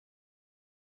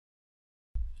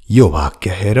यो वाक्य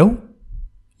हेरौं,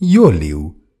 यो लिऊ,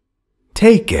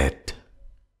 take it,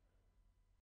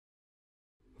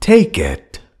 take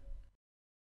it.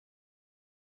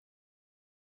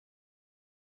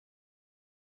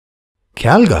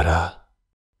 ख्याल गर,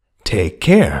 take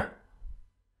care,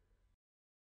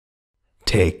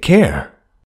 take care.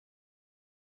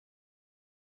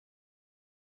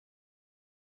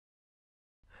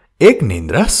 एक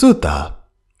निन्द्रा सुत,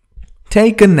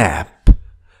 take a nap,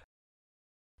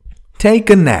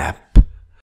 take a nap.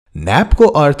 Nap को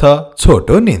अर्थ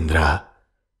छोटो निन्द्रा.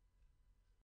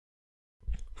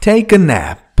 Take a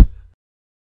nap.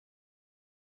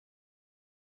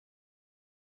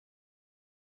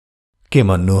 के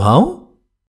म नुहाऊ?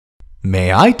 May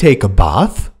I take a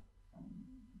bath?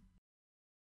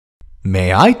 May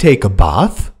I take a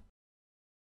bath?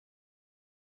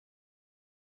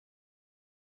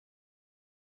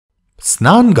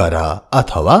 स्नान गर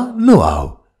अथवा नुहाऊ.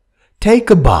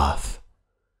 Take a bath.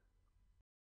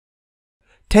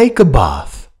 Take a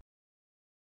bath.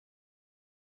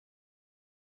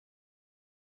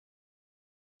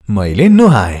 मैले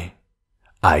नुहाए.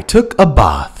 I took a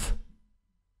bath.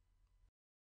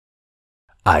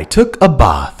 I took a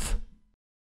bath.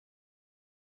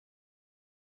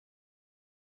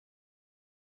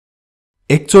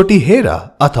 एकचोटी हेर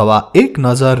अथवा एक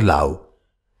नजर लाऊ.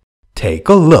 Take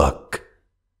a look.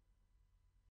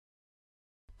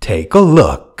 Take a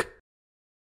look.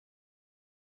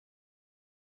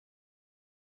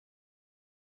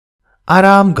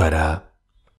 आराम गर.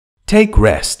 Take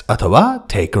rest अथवा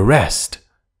take a rest.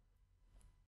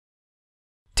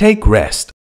 Take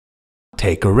rest.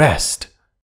 Take a rest.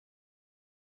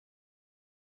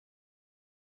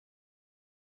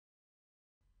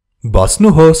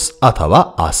 बस्नुहोस् अथवा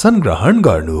आसन ग्रहण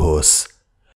गर्नुहोस्.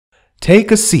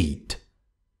 Take a seat.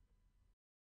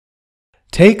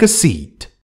 Take a seat.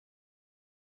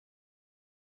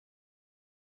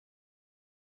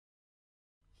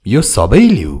 यो सबै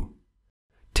लिऊ.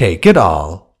 Take it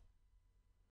all.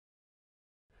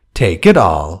 Take it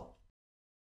all.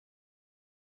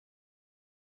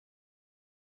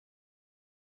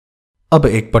 अब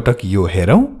एक पटक यो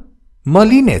हेरौं. म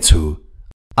लिनेछु.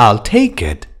 I'll take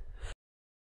it.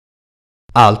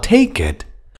 I'll take it.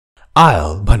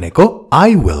 I'll भनेको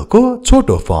I will को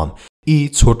छोटो फर्म. यी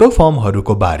छोटो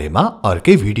फर्महरूको बारेमा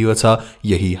अर्कै भिडियो छ.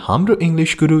 यही हाम्रो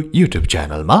इंग्लिश गुरु युट्युब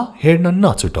च्यानलमा हेर्न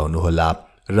नछुटाउनुहोला.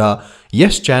 र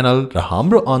यस च्यानल र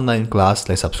हाम्रो अनलाइन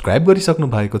क्लासलाई सब्स्क्राइब गरिसक्नु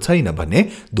भएको छैन भने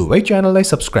दुवै च्यानललाई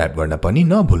सब्स्क्राइब गर्न पनि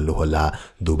नभुल्नुहोला.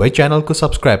 दुवै च्यानलको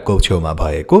सब्स्क्राइबको छेउमा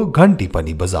भएको घण्टी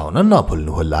पनि बजाउन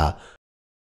नभुल्नुहोला.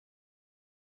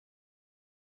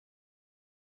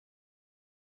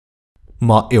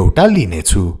 म एउटा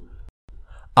लिनेछु.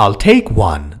 I'll take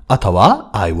one अथवा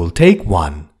I will take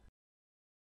one.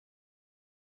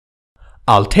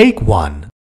 I'll take one.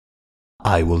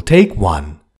 I will take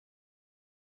one.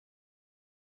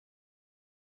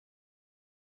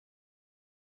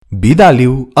 बिदा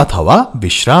लिऊ अथवा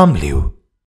विश्राम लिऊ.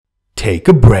 Take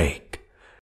a break.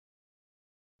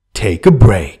 Take a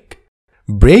break.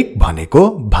 Break भनेको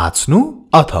भाँच्नु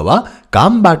अथवा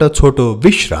कामबाट छोटो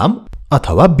विश्राम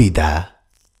अथवा बिदा.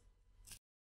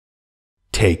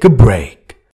 Take a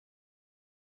break.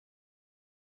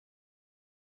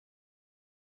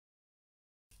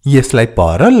 यसलाई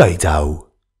पर लैजाऊ.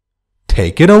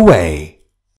 Take it away.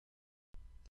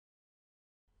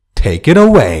 Take it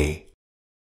away.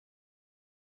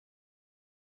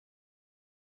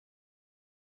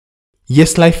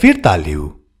 यसलाई फिर्ता लिऊ.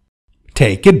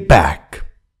 Take it back.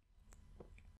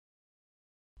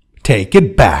 Take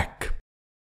it back.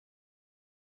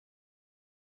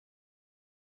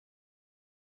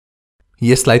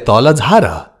 यसलाई तल झार.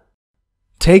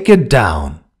 Take it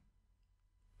down.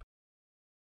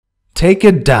 Take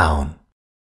it down.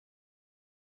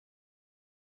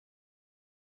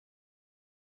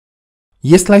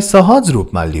 यसलाई सहज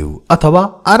रूपमा लिऊ अथवा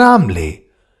आरामले.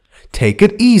 Take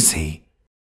it easy.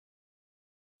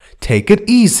 Take it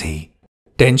easy.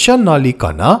 Tension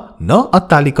नलिकन न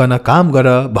अत्तालिकन काम गर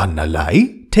भन्नलाई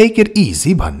take it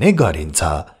easy भन्ने गरिन्छ.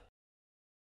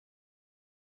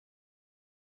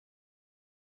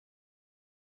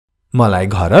 मलाई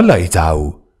घर लैजाऊ.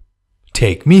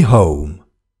 Take me home.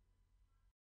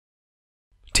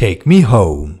 Take me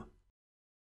home.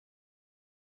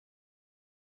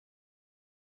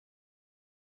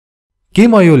 के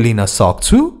म यो लिन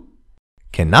सक्छु?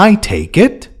 Can I take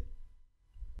it?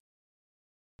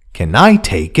 Can I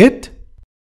take it?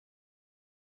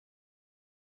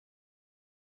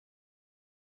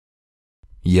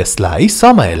 यसलाई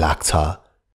समय लाग्छ.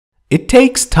 It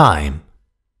takes time.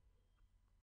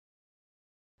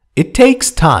 It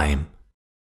takes time.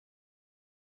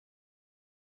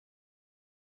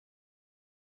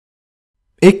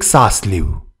 एक सास लिऊ.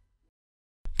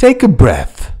 Take a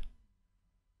breath.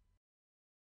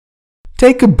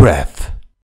 Take a breath.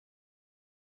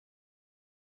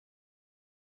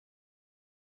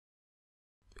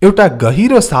 एउटा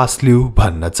गहिरो सास लिऊ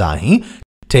भन्न चाहिँ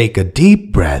take a deep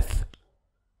breath.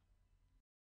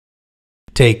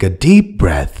 Take a deep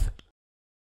breath.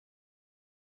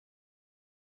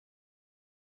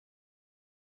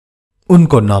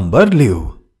 उनको number लिऊ.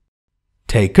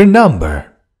 Take her number.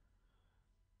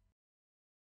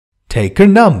 Take her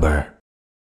number.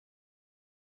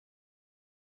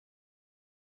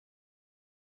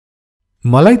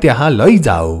 मलाई त्यहाँ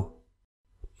लैजाऊ.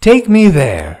 Take me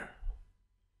there.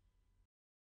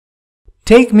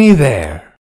 Take me there.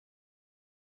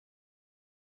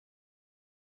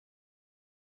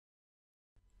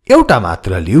 एउटा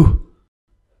मात्र लिऊ.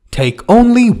 Take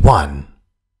only one.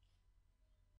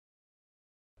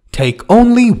 Take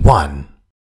only one.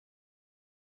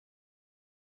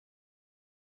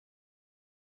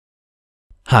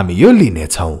 हामी यो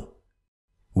लिनेछौं.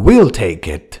 We'll take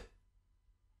it.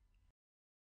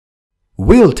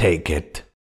 We'll take it.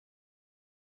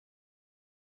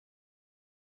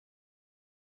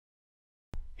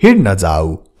 Hidden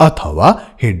जाऊ अथवा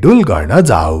हिड्डुल गर्न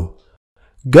जाऊ.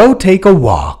 Go take a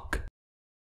walk.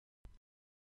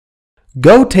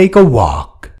 Go take a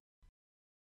walk.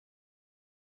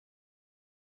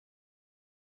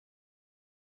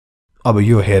 अब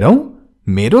यो हेरौं.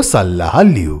 मेरो सल्लाह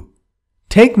लिऊ.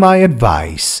 Take my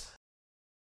advice.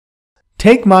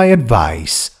 Take my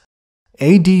advice.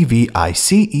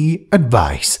 ADVICE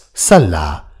advice.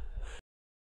 सल्लाह.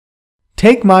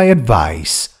 Take my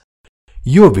advice.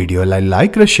 यो भिडियोलाई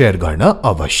लाइक र शेयर गर्न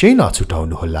अवश्य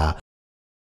नछुटाउनुहोला.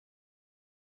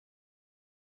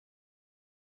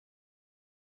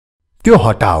 त्यो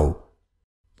हटाऊ.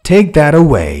 Take that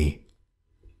away.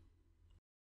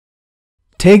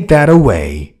 Take that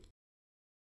away.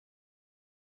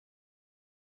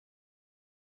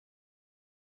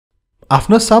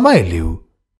 आफ्नो समय लिऊ.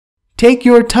 Take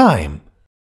your time.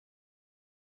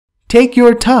 Take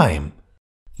your time.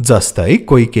 जस्तै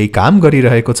कोही केही काम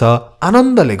गरिरहेको छ,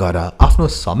 आनन्दले गर, आफ्नो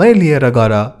समय लिएर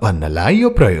गर भन्नलाई यो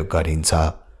प्रयोग गरिन्छ.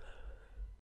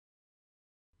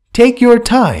 Take your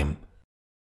time.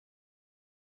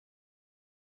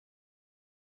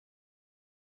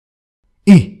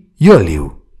 यो लिऊ.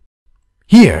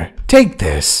 Here, take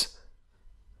this.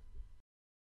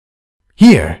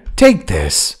 Here, take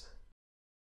this.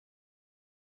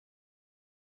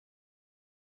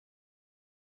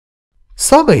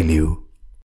 सबै लिऊ.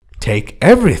 Take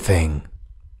everything.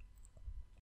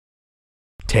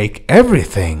 Take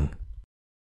everything.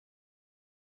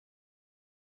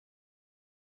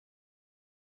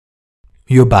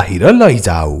 यो बाहिर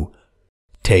लैजाऊ.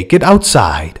 Take it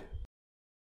outside.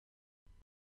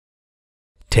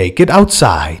 Take it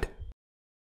outside.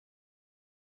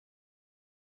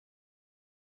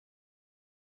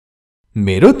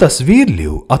 मेरो तस्वीर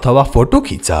लिऊ अथवा फोटो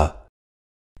खिच.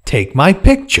 Take my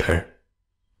picture.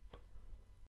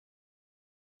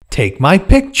 Take my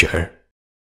picture.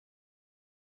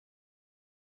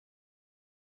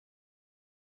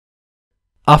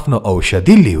 आफ्नो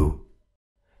औषधि लिऊ.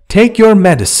 Take your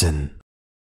medicine.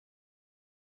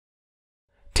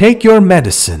 Take your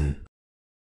medicine.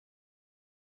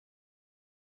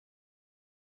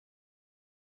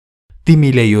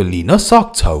 तिमीले यो लिन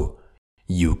सक्छौ.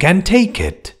 You can take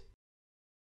it.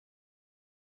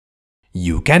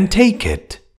 You can take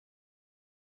it.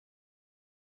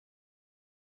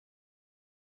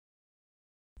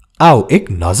 आओ एक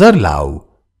नजर लाऊ.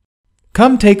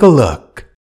 Come take a look.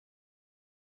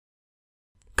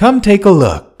 Come take a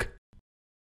look.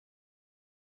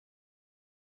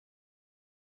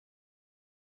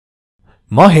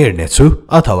 म हेर्नेछु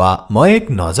अथवा म एक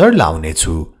नजर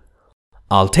लाउनेछु.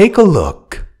 I'll take a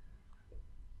look.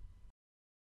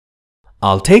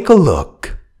 I'll take a look.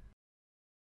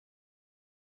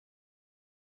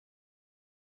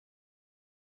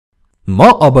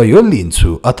 म अब यो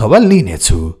लिन्छु अथवा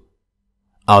लिनेछु.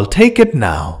 I'll take it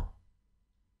now.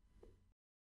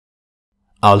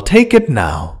 I'll take it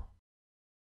now.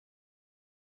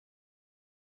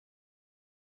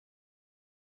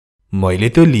 मैले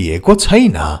त्यो लिएको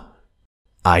छैन.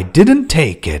 I didn't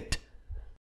take it.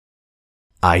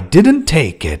 I didn't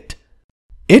take it.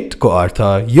 It को अर्थ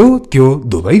यो त्यो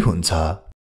दुवै हुन्छ.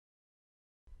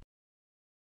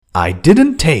 I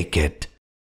didn't take it.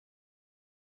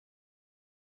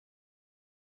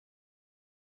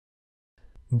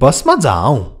 बसमा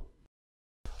जाऊ.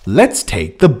 Let's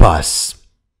take the bus.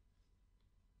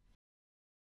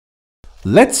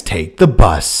 Let's take the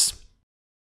bus.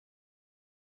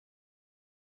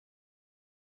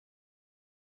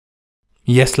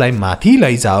 यसलाई माथि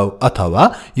लैजाऊ अथवा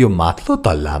यो माथिल्लो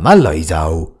तल्लामा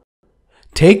लैजाऊ.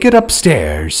 Take it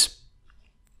upstairs.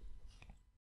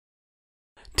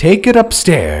 Take it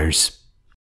upstairs.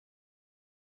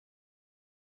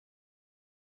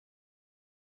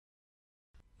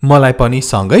 मलाई पनि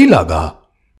सँगै लग.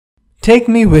 Take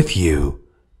me with you.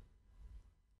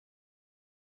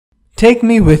 Take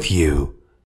me with you.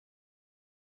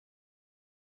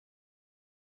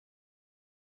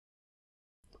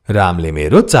 रामले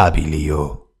मेरो चाबी लियो.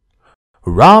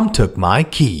 Ram took my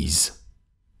keys.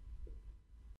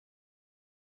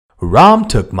 Ram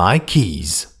took my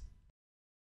keys.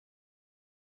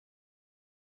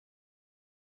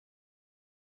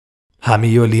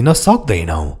 हामी यो लिन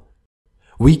सक्दैनौं.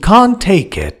 We can't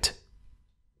take it.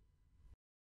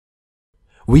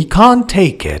 We can't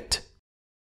take it.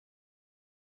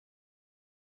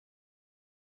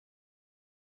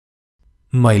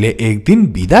 मैले एक दिन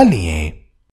बिदा लिएँ.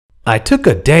 I took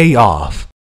a day off.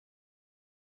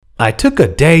 I took a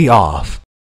day off.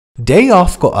 Day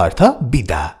off को अर्थ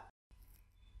बिदा.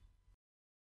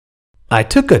 I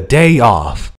took a day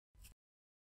off.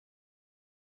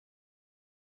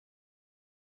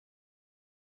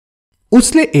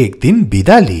 उसले एक दिन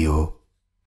बिदा लियो.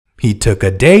 He took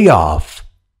a day off.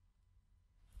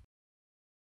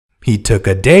 He took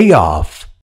a day off.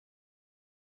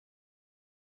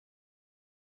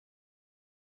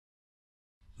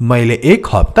 मैले एक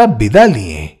हप्ता बिदा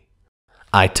लिएँ.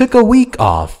 I took a week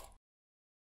off.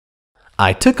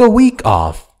 I took a week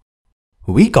off.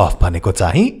 Week off भनेको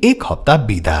चाहिँ एक हप्ता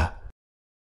बिदा.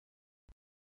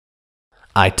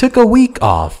 I took a week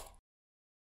off.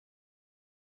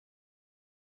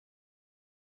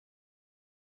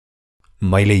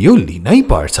 मैले यो लिनै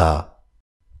पर्छ.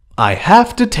 I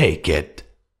have to take it.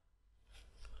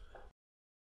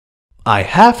 I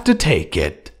have to take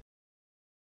it.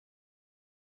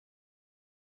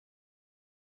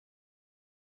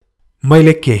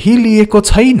 मैले केही लिएको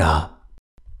छैन.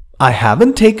 I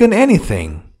haven't taken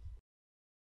anything.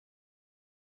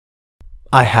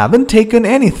 I haven't taken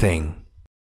anything.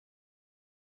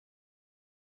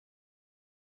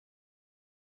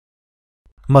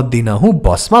 म दिनहुँ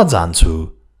बसमा जान्छु.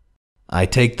 I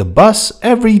take the bus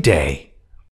every day.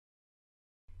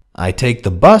 I take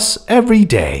the bus every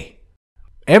day.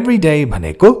 Every day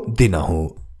भनेको दिनहुँ.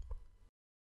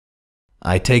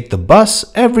 I take the bus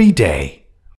every day.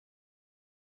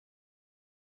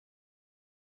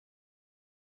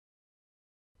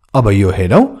 अब यो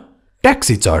हेरौं.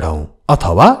 ट्याक्सी चढौं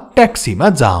अथवा ट्याक्सीमा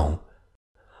जाउँ.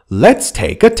 Let's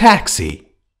take a taxi.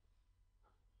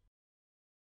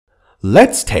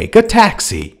 Let's take a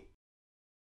taxi.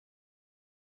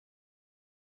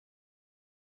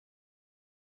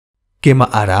 के म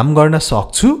आराम गर्न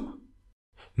सक्छु?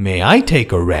 May I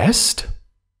take a rest?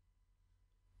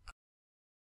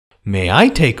 May I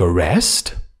take a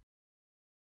rest?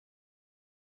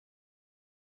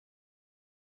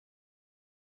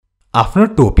 आफ्नो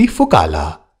टोपी फुकाला.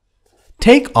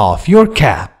 Take off your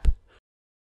cap.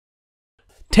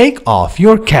 Take off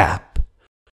your cap.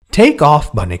 Take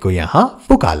off भनेको यहाँ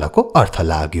फुकालाको अर्थ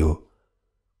लाग्यो.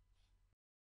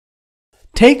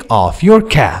 Take off your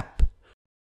cap.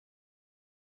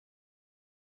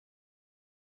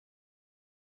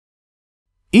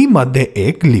 यी मध्ये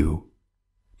एक लिऊ.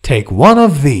 Take one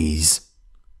of these.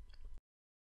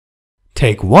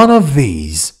 Take one of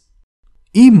these.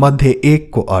 यी मध्ये एक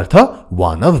को अर्थ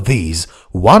one of these.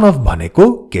 One of भनेको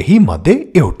केही मध्ये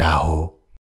एउटा हो.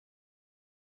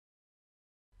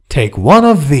 Take one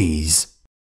of these.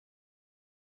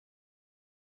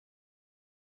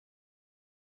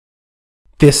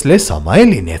 त्यसले समय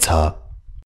लिनेछ.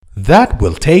 That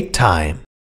will take time.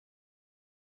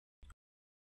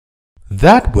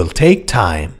 That will take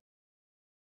time.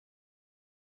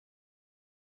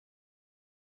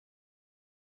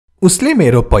 उसले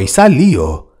मेरो पैसा लियो.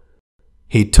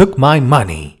 He took my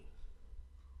money.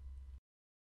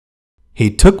 He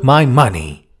took my money.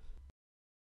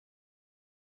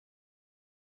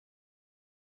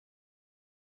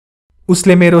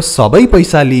 उसले मेरो सबै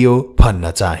पैसा लियो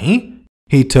भन्न चाहिँ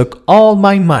He took all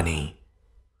my money.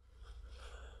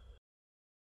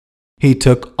 He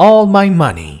took all my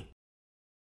money.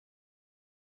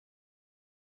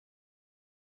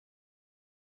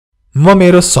 म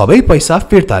मेरो सबै पैसा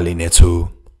फिर्ता लिनेछु.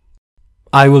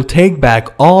 I will take back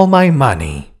all my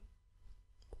money.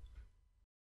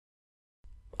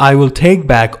 I will take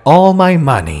back all my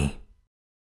money.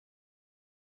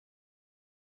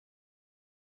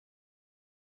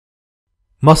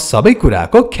 म सबै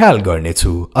कुराको ख्याल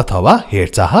गर्नेछु अथवा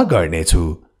हेरचाह गर्नेछु.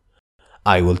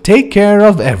 I will take care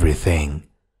of everything.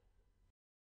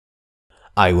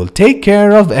 I will take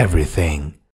care of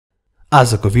everything.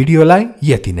 आजको भिडियोलाई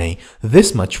यति नै.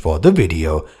 This much for the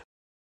video.